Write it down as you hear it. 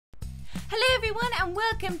Hello everyone and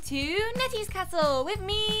welcome to Netty's Castle with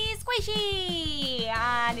me, Sqaishey!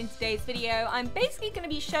 And in today's video, I'm basically going to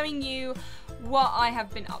be showing you what I have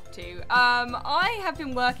been up to. I have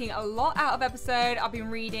been working a lot out of episode. I've been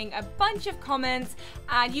reading a bunch of comments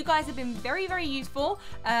and you guys have been very, very useful.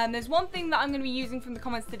 There's one thing that I'm going to be using from the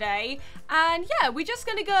comments today. And yeah, we're just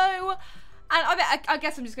going to go... And I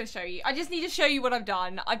guess I'm just going to show you. I just need to show you what I've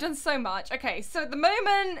done. I've done so much. Okay, so at the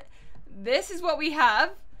moment, this is what we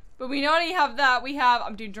have. But we not only have that, we have,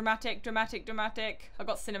 I'm doing dramatic. I've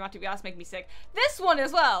got cinematic, that's making me sick. This one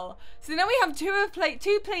as well. So now we have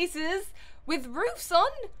two places with roofs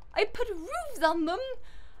on. I put roofs on them.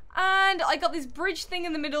 And I got this bridge thing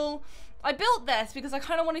in the middle. I built this because I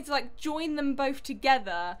kind of wanted to like join them both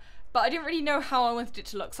together. But I didn't really know how I wanted it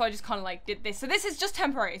to look, so I just kind of like did this. So this is just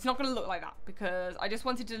temporary. It's not going to look like that because I just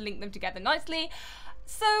wanted to link them together nicely.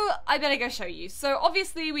 So I better go show you. So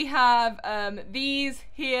obviously we have these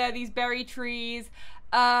here, these berry trees.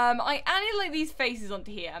 I added like these faces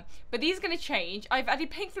onto here, but these are going to change. I've added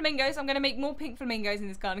pink flamingos. I'm going to make more pink flamingos in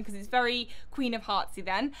this garden because it's very Queen of Heartsy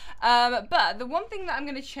then. But the one thing that I'm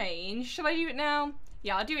going to change, shall I do it now?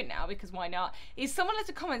 Yeah, I'll do it now because why not? Is someone left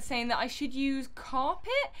a comment saying that I should use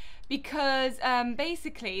carpet because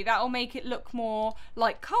basically that'll make it look more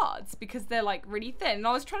like cards because they're like really thin. And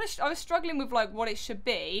I was struggling with like what it should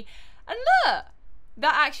be, and look,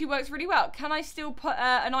 that actually works really well. Can I still put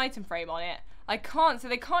an item frame on it? I can't, so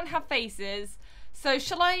they can't have faces. So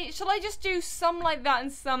shall I just do some like that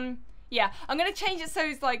and some? Yeah, I'm going to change it so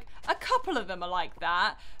it's like a couple of them are like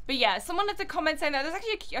that. But yeah, someone left a comment saying that. There's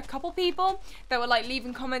actually a couple people that were like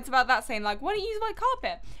leaving comments about that saying like, why don't you use white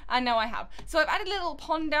carpet? And now I have. So I've added a little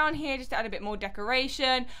pond down here just to add a bit more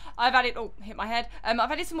decoration. I've added, oh, hit my head. I've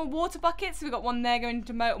added some more water buckets. So we've got one there going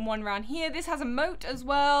to moat and one around here. This has a moat as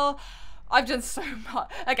well. I've done so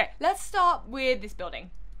much. Okay, let's start with this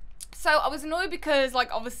building. So I was annoyed because like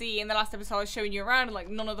obviously in the last episode I was showing you around and like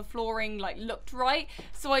none of the flooring like looked right.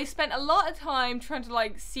 So I spent a lot of time trying to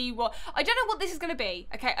like see what, I don't know what this is going to be.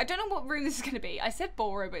 Okay, I don't know what room this is going to be. I said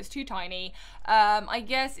ballroom but it's too tiny. I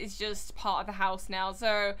guess it's just part of the house now.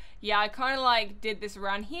 So yeah, I kind of like did this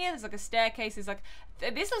around here. There's like a staircase. There's like,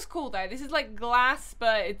 this looks cool though. This is like glass,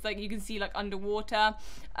 but it's like you can see like underwater.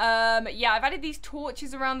 Yeah, I've added these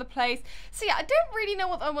torches around the place. So yeah, I don't really know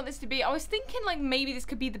what I want this to be. I was thinking like maybe this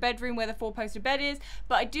could be the bedroom where the four-poster bed is,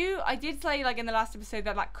 but I did say like in the last episode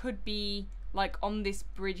that that could be like on this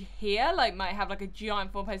bridge here, like might have like a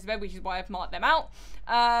giant four-poster bed, which is why I've marked them out.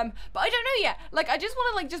 But I don't know yet. Like I just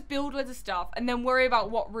want to like just build loads of stuff and then worry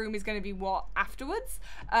about what room is going to be what afterwards.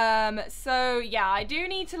 So yeah, I do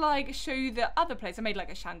need to like show you the other place. I made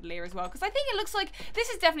like a chandelier as well because I think it looks like this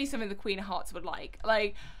is definitely something the Queen of Hearts would like.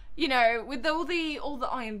 Like, you know, with all the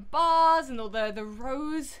iron bars and all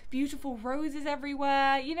the beautiful roses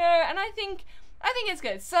everywhere, you know, and I think it's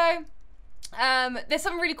good. So there's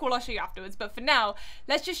something really cool I'll show you afterwards, but for now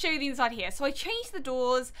let's just show you the inside here. So I changed the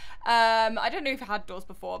doors. I don't know if I had doors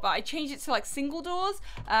before, but I changed it to like single doors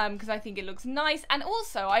because I think it looks nice. And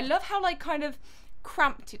also I love how like kind of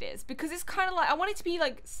cramped it is because it's kind of like I want it to be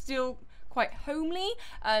like still quite homely,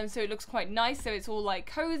 so it looks quite nice, so it's all like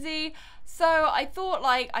cozy. So I thought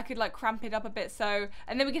like I could like cramp it up a bit, so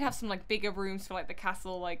and then we could have some like bigger rooms for like the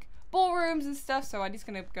castle, like ballrooms and stuff. So I'm just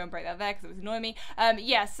gonna go and break that there because it was annoying me.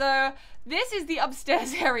 Yeah, so this is the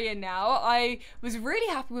upstairs area now. I was really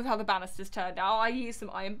happy with how the banisters turned out. I used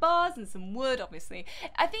some iron bars and some wood, obviously.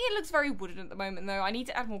 I think it looks very wooden at the moment though. I need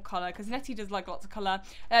to add more colour because Netty does like lots of colour.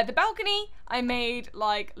 The balcony, I made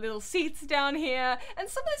like little seats down here, and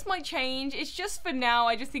some of this might change. It's just for now,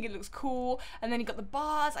 I just think it looks cool. And then you got the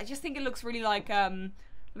bars. I just think it looks really like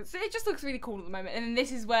it just looks really cool at the moment. And then this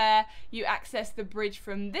is where you access the bridge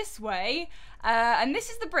from this way. And this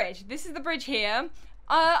is the bridge. This is the bridge here.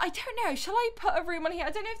 I don't know. Shall I put a room on here? I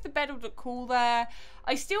don't know if the bed would look cool there.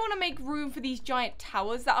 I still want to make room for these giant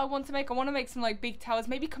towers that I want to make. I want to make some like big towers.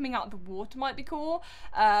 Maybe coming out of the water might be cool.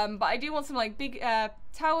 But I do want some like big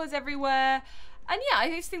towers everywhere. And yeah, I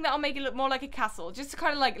just think that'll make it look more like a castle, just to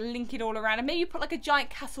kind of like link it all around, and maybe put like a giant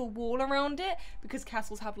castle wall around it, because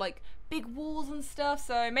castles have like big walls and stuff.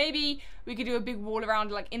 So maybe we could do a big wall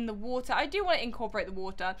around like in the water. I do want to incorporate the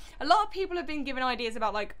water. A lot of people have been given ideas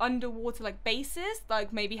about like underwater like bases,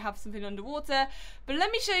 like maybe have something underwater. But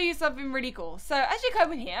let me show you something really cool. So as you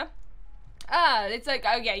come in here, it's like,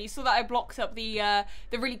 oh yeah, you saw that I blocked up the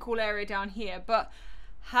really cool area down here, but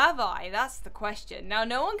have I? That's the question. Now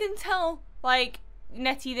no one can tell like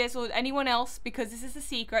Netty this or anyone else because this is a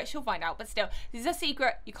secret. She'll find out, but still, this is a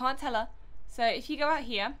secret. You can't tell her. So if you go out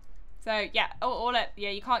here, so yeah, yeah,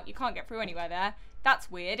 you can't get through anywhere there. That's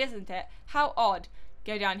weird, isn't it? How odd.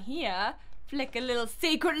 Go down here. flick a little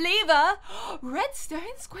secret lever.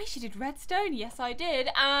 Redstone? Sqaishey did redstone. Yes, I did.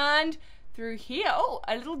 And through here, oh,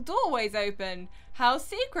 a little doorway's open. How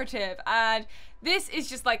secretive. And this is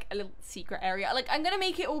just like a little secret area. Like, I'm gonna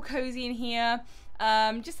make it all cozy in here.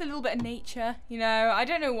 Just a little bit of nature, you know. I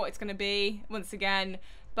don't know what it's gonna be once again,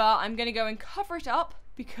 but I'm gonna go and cover it up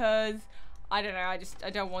because I don't know, I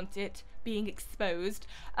don't want it being exposed.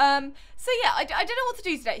 So yeah, I don't know what to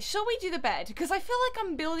do today. Shall we do the bed? Because I feel like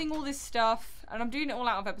I'm building all this stuff and I'm doing it all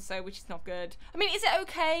out of episode, which is not good. I mean, is it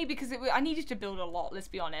okay? Because I needed to build a lot, let's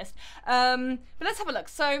be honest. But let's have a look.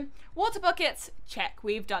 So, water buckets, check,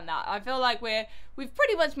 we've done that. I feel like we've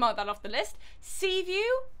pretty much marked that off the list. Sea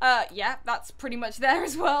view, yeah, that's pretty much there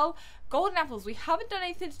as well. Golden apples, we haven't done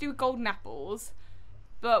anything to do with golden apples,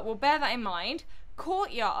 but we'll bear that in mind.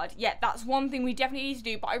 Courtyard, yeah, that's one thing we definitely need to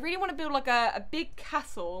do, but I really want to build like a big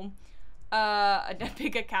castle, a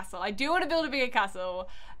bigger castle. I do want to build a bigger castle,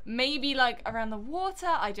 maybe like around the water,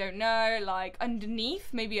 I don't know, like underneath,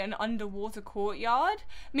 maybe an underwater courtyard.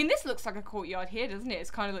 I mean, this looks like a courtyard here, doesn't it?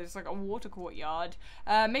 It's kind of looks like a water courtyard.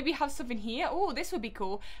 Maybe have something here. Oh, this would be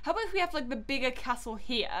cool. How about if we have like the bigger castle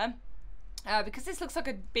here? Because this looks like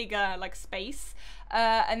a bigger like space,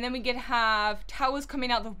 and then we could have towers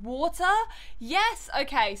coming out the water. Yes,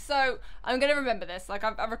 okay, so I'm gonna remember this, like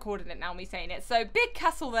I've recorded it now, me saying it. So big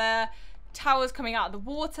castle there, towers coming out of the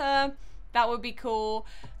water, that would be cool.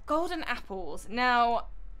 Golden apples. Now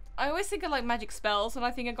I always think of like magic spells when I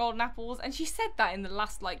think of golden apples, and she said that in the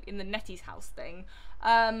last, like in the Netty's house thing.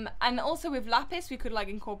 And also with lapis we could like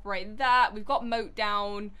incorporate that. We've got moat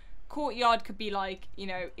down. Courtyard could be like, you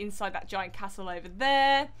know, inside that giant castle over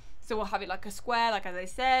there. So we'll have it like a square, like as I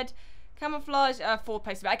said. Camouflage,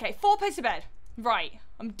 4-poster bed. Okay, 4-poster bed. Right,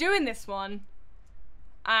 I'm doing this one.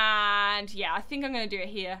 And yeah, I think I'm gonna do it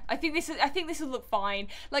here. I think this will look fine.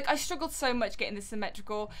 Like, I struggled so much getting this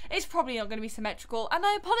symmetrical. It's probably not gonna be symmetrical, and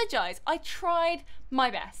I apologize. I tried my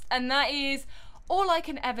best, and that is all I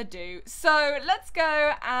can ever do. So let's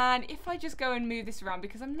go, and if I just go and move this around,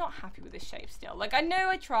 because I'm not happy with this shape still. Like, I know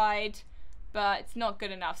I tried, but it's not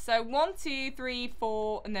good enough. So 1, 2, 3,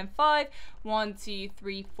 4, and then 5. 1, 2,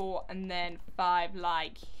 3, 4, and then 5,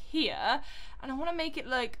 like here. And I want to make it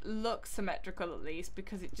like look symmetrical at least,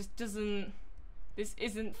 because it just doesn't. This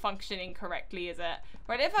isn't functioning correctly, is it?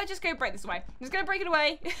 Right, if I just go break this away. I'm just gonna break it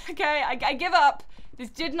away. Okay, I give up. This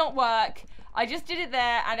did not work. I just did it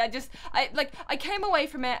there, and I came away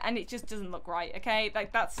from it, and it just doesn't look right, okay?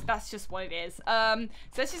 Like, that's just what it is. So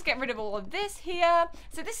let's just get rid of all of this here.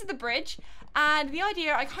 So this is the bridge, and the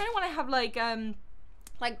idea, I kind of want to have,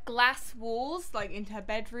 like glass walls, like into her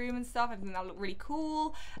bedroom and stuff. I think that'll look really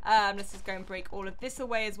cool. Let's just go and break all of this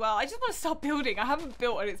away as well. I just want to start building. I haven't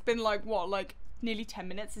built, and it's been, like, what, like, nearly 10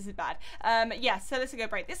 minutes. This is bad. Yeah, so let's go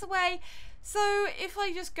break this away. So if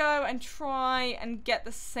I just go and try and get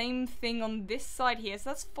the same thing on this side here, so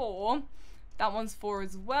that's 4. That one's 4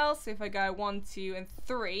 as well. So if I go 1, 2, and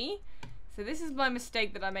 3. So this is my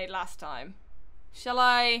mistake that I made last time. Shall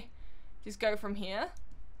I just go from here?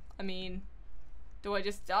 I mean, do I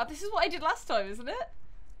just start? This is what I did last time, isn't it?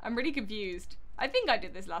 I'm really confused. I think I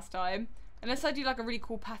did this last time. Unless I do like a really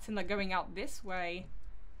cool pattern like going out this way.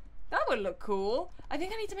 That would look cool. I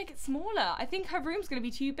think I need to make it smaller. I think her room's going to be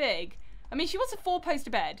too big. I mean, she wants a 4-poster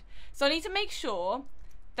bed. So I need to make sure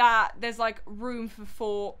that there's like room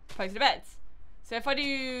for 4-poster beds. So if I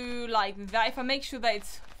do like that, if I make sure that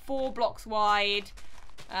it's 4 blocks wide,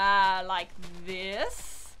 like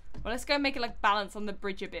this. Well, let's go and make it like balance on the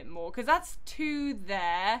bridge a bit more. Because that's 2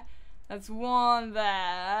 there. That's 1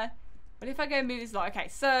 there. But if I go and move this, okay,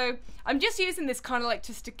 so I'm just using this kind of like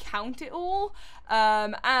just to count it all.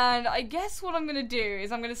 And I guess what I'm going to do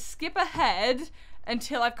is I'm going to skip ahead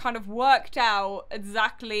until I've kind of worked out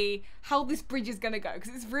exactly how this bridge is going to go,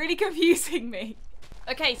 because it's really confusing me.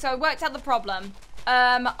 Okay, so I worked out the problem.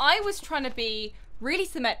 I was trying to be really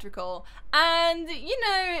symmetrical, and you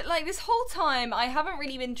know, like this whole time I haven't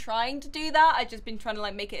really been trying to do that. I've just been trying to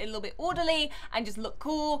like make it a little bit orderly and just look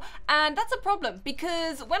cool, and that's a problem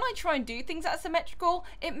because when I try and do things that are symmetrical,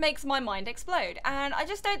 it makes my mind explode, and I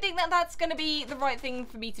just don't think that that's gonna be the right thing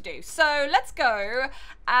for me to do. So let's go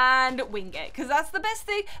and wing it, because that's the best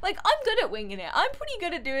thing. Like, I'm good at winging it. I'm pretty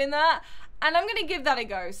good at doing that. And I'm gonna give that a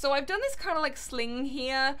go. So I've done this kind of like sling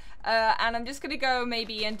here, and I'm just gonna go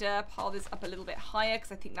maybe and pile this up a little bit higher,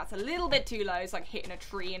 because I think that's a little bit too low. It's like hitting a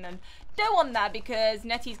tree, and don't want that because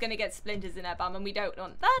Netty's gonna get splinters in her bum, and we don't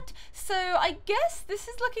want that. So I guess this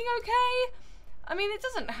is looking okay. I mean, it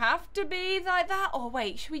doesn't have to be like that. Oh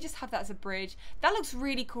wait, should we just have that as a bridge? That looks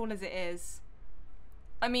really cool as it is.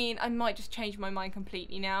 I mean, I might just change my mind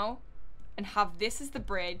completely now and have this as the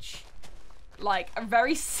bridge. like a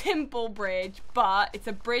very simple bridge, but it's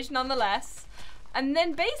a bridge nonetheless. And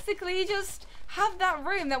then basically just have that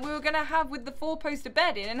room that we were gonna have with the 4-poster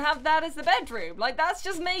bed in and have that as the bedroom. Like that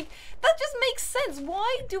just makes sense.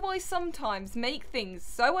 Why do I sometimes make things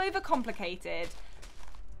so overcomplicated?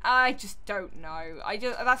 I just don't know.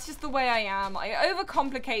 That's just the way I am. I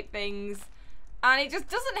overcomplicate things and it just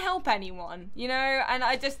doesn't help anyone, you know? And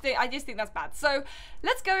I just think that's bad. So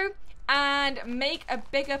let's go and make a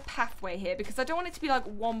bigger pathway here because I don't want it to be like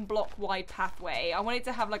 1 block wide pathway. I want it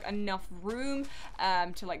to have like enough room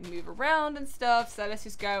to like move around and stuff. So let's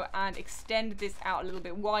just go and extend this out a little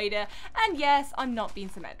bit wider. And yes, I'm not being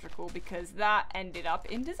symmetrical because that ended up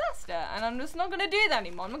in disaster and I'm just not going to do that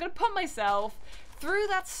anymore. I'm not going to put myself through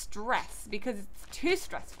that stress because it's too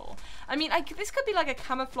stressful. I mean, this could be like a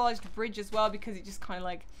camouflaged bridge as well because it just kind of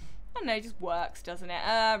like, I don't know, it just works, doesn't it?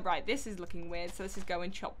 Right, this is looking weird, so let's just go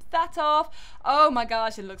and chop that off. Oh my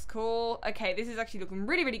gosh, it looks cool. Okay, this is actually looking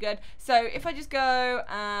really, really good. So if I just go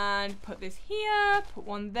and put this here, put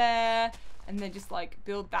one there, and then just like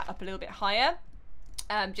build that up a little bit higher.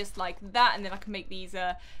 Just like that, and then I can make these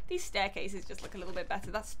staircases just look a little bit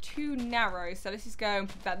better. That's too narrow, so let's just go and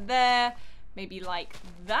put that there. Maybe like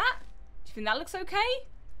that. Do you think that looks okay?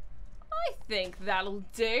 I think that'll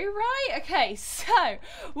do, right? Okay, so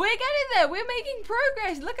we're getting there. We're making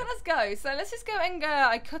progress. Look at us go. So let's just go and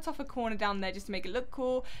I cut off a corner down there just to make it look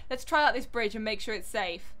cool. Let's try out this bridge and make sure it's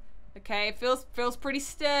safe. Okay, it feels pretty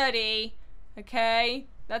sturdy. Okay,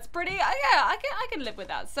 that's pretty, yeah, I can live with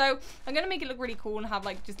that. So I'm gonna make it look really cool and have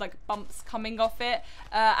like just like bumps coming off it.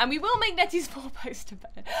 And we will make Netty's 4-poster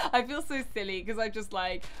bed. I feel so silly because I've just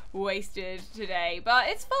like wasted today, but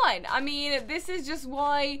it's fine. I mean, this is just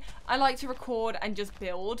why I like to record and just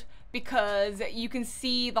build, because you can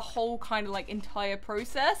see the whole kind of like entire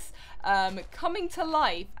process coming to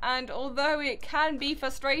life. And although it can be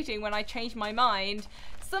frustrating when I change my mind,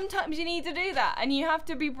 sometimes you need to do that, and you have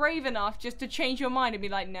to be brave enough just to change your mind and be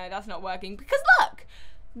like, no, that's not working. Because look,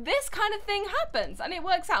 this kind of thing happens and it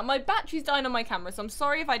works out. My battery's dying on my camera, so I'm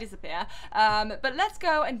sorry if I disappear. But let's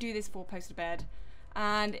go and do this 4-poster bed.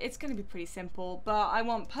 And it's going to be pretty simple, but I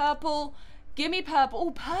want purple. Give me purple.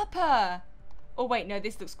 Oh, purple. Oh, wait, no,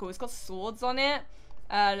 this looks cool. It's got swords on it.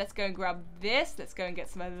 Let's go and grab this. Let's go and get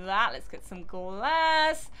some of that. Let's get some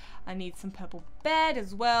glass. I need some purple bed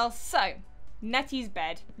as well. So Netty's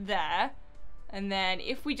bed there, and then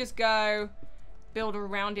if we just go build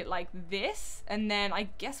around it like this, and then I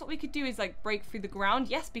guess what we could do is like break through the ground.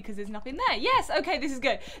 Yes, because there's nothing there. Yes, okay, this is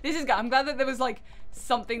good. This is good. I'm glad that there was like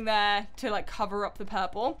something there to like cover up the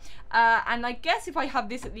purple. And I guess if I have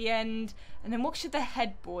this at the end, and then what should the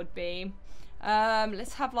headboard be?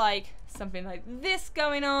 Let's have like something like this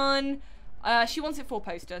going on. She wants it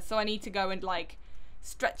 4-poster, so I need to go and like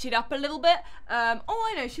stretch it up a little bit.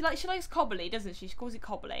 Oh, I know, she likes cobbly, doesn't she? She calls it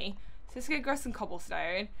cobbly. So let's go grab some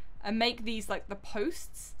cobblestone and make these like the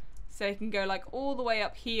posts, so it can go like all the way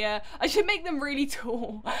up here. I should make them really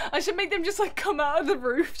tall. I should make them just like come out of the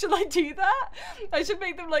roof. Should I do that? I should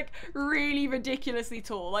make them like really ridiculously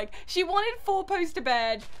tall. Like, she wanted 4-poster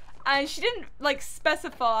bed and she didn't like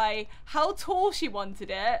specify how tall she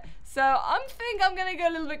wanted it. So I think I'm gonna go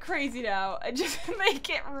a little bit crazy now and just make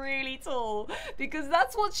it really tall, because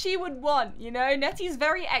that's what she would want, you know? Netty's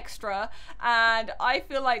very extra, and I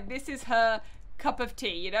feel like this is her cup of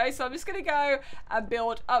tea, you know? So I'm just gonna go and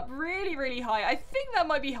build up really, really high. I think that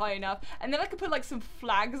might be high enough. And then I could put like some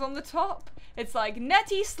flags on the top. It's like,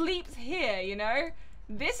 Netty sleeps here, you know?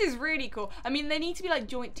 This is really cool. I mean, they need to be like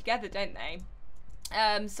joined together, don't they?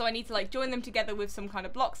 So I need to like join them together with some kind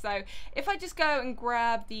of block. So if I just go and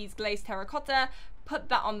grab these glazed terracotta, put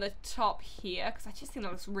that on the top here, because I just think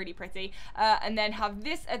that looks really pretty, and then have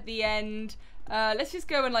this at the end. Let's just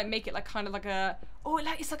go and like make it like kind of like a, oh,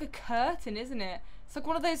 it's like a curtain, isn't it? It's like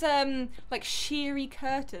one of those like sheery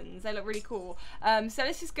curtains. They look really cool. So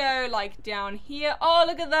let's just go like down here. Oh,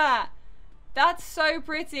 look at that. That's so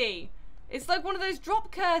pretty. It's like one of those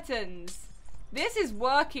drop curtains. This is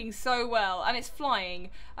working so well, and it's flying.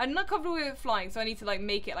 I'm not comfortable with it flying, so I need to like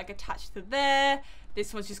make it like attached to there.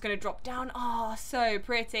 This one's just gonna drop down. Oh, so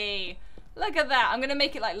pretty. Look at that. I'm gonna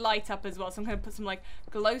make it like light up as well, so I'm gonna put some like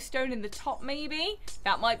glowstone in the top maybe.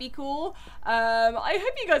 That might be cool. I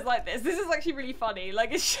hope you guys like this. This is actually really funny.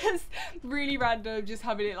 Like, it's just really random, just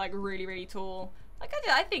having it like really, really tall. Like,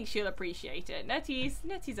 I think she'll appreciate it.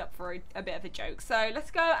 Netty's up for a bit of a joke. So let's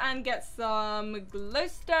go and get some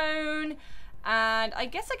glowstone. And I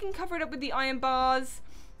guess I can cover it up with the iron bars.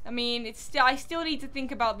 I mean, I still need to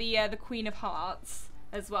think about the Queen of Hearts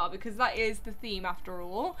as well, because that is the theme after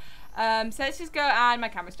all. So let's just go, and my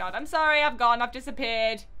camera's died. I'm sorry, I've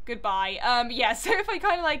disappeared. Goodbye. Yeah, so if I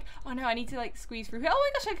kind of like, oh no, I need to like squeeze through here.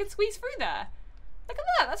 Oh my gosh, I could squeeze through there. Look at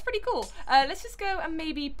that, that's pretty cool. Let's just go and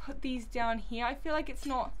maybe put these down here. I feel like it's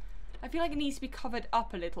not, I feel like it needs to be covered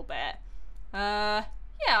up a little bit. Yeah,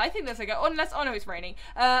 I think that's okay. Unless, oh no, it's raining.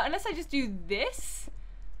 Unless I just do this.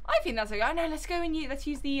 I think that's okay. Oh no, let's go and let's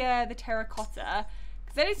use the terracotta.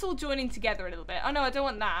 Because then it's all joining together a little bit. Oh no, I don't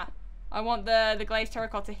want that. I want the glazed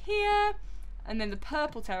terracotta here. And then the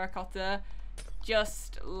purple terracotta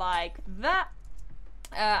just like that.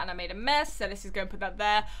 And I made a mess, so let's just go and put that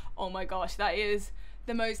there. Oh my gosh, that is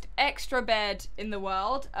the most extra bed in the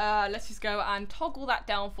world. Let's just go and toggle that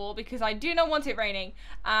down for, because I do not want it raining.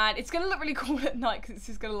 And it's going to look really cool at night because it's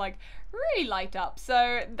just going to like really light up.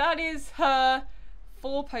 So that is her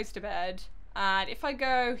 4-poster bed. And if I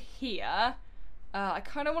go here, I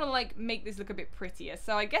kind of want to like make this look a bit prettier.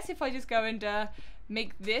 So I guess if I just go and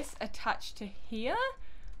make this attached to here,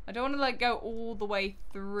 I don't want to like go all the way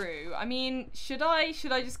through. I mean, should I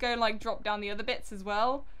just go and like drop down the other bits as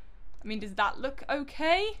well? I mean, does that look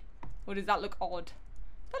okay? Or does that look odd?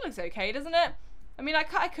 That looks okay, doesn't it? I mean, I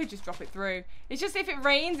could just drop it through. It's just if it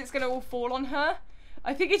rains, it's going to all fall on her.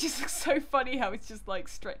 I think it just looks so funny how it's just like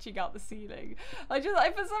stretching out the ceiling. For some reason,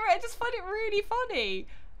 I just find it really funny.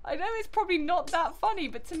 I know it's probably not that funny,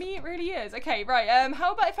 but to me it really is. Okay, right,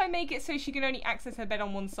 how about if I make it so she can only access her bed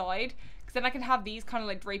on one side? Because then I can have these kind of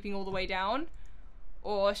like draping all the way down.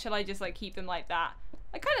 Or shall I just like keep them like that?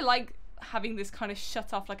 I kind of like having this kind of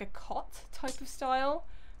shut off like a cot type of style.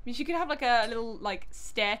 I mean, she could have like a little like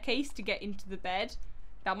staircase to get into the bed.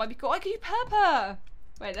 That might be cool. I could use purple.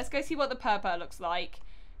 Wait, let's go see what the purple looks like.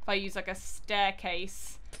 If I use like a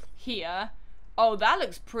staircase here. Oh, that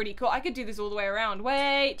looks pretty cool. I could do this all the way around.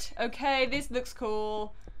 Wait, okay, this looks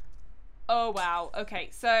cool. Oh, wow. Okay,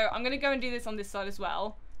 so I'm going to go and do this on this side as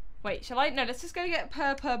well. Wait, shall I? No, let's just go get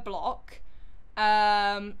per block.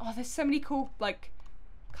 Oh, there's so many cool, like,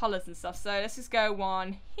 colors and stuff. So let's just go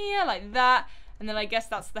one here, like that. And then I guess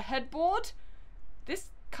that's the headboard. This,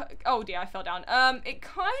 oh dear, I fell down. It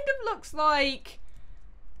kind of looks like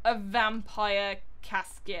a vampire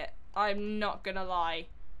casket. I'm not gonna lie.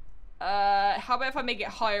 How about if I make it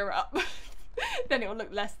higher up? Then it will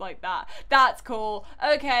look less like that. That's cool.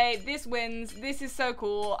 Okay, this wins. This is so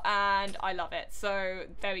cool and I love it. So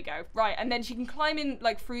there we go. Right, and then she can climb in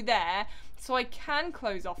like through there. So I can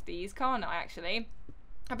close off these, can't I actually?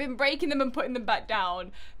 I've been breaking them and putting them back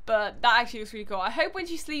down, but that actually looks really cool. I hope when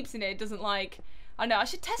she sleeps in it, it doesn't like, I know, I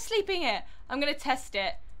should test sleeping it. I'm gonna test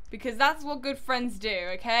it because that's what good friends do,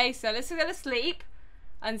 okay? So let's go to sleep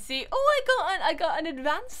and see. Oh, I got an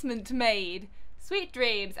advancement made. Sweet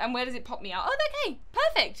dreams. And where does it pop me out? Oh, okay,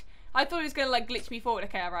 perfect. I thought it was gonna like glitch me forward.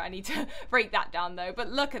 Okay, all right, I need to break that down though. But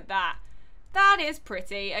look at that. That is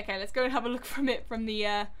pretty. Okay, let's go and have a look from it from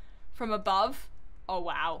the from above. Oh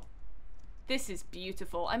wow. This is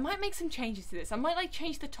beautiful. I might make some changes to this. I might like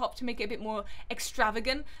change the top to make it a bit more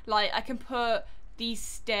extravagant. Like I can put these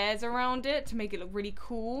stairs around it to make it look really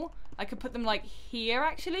cool. I could put them like here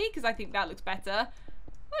actually because I think that looks better.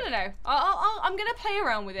 I don't know. I'm gonna play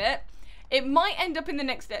around with it. It might end up in the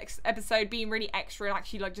next episode being really extra and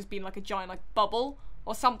actually like just being like a giant like bubble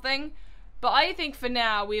or something. But I think for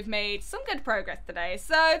now we've made some good progress today.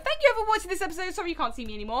 So thank you for watching this episode. Sorry you can't see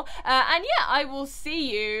me anymore. And yeah, I will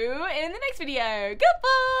see you in the next video.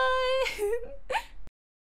 Goodbye!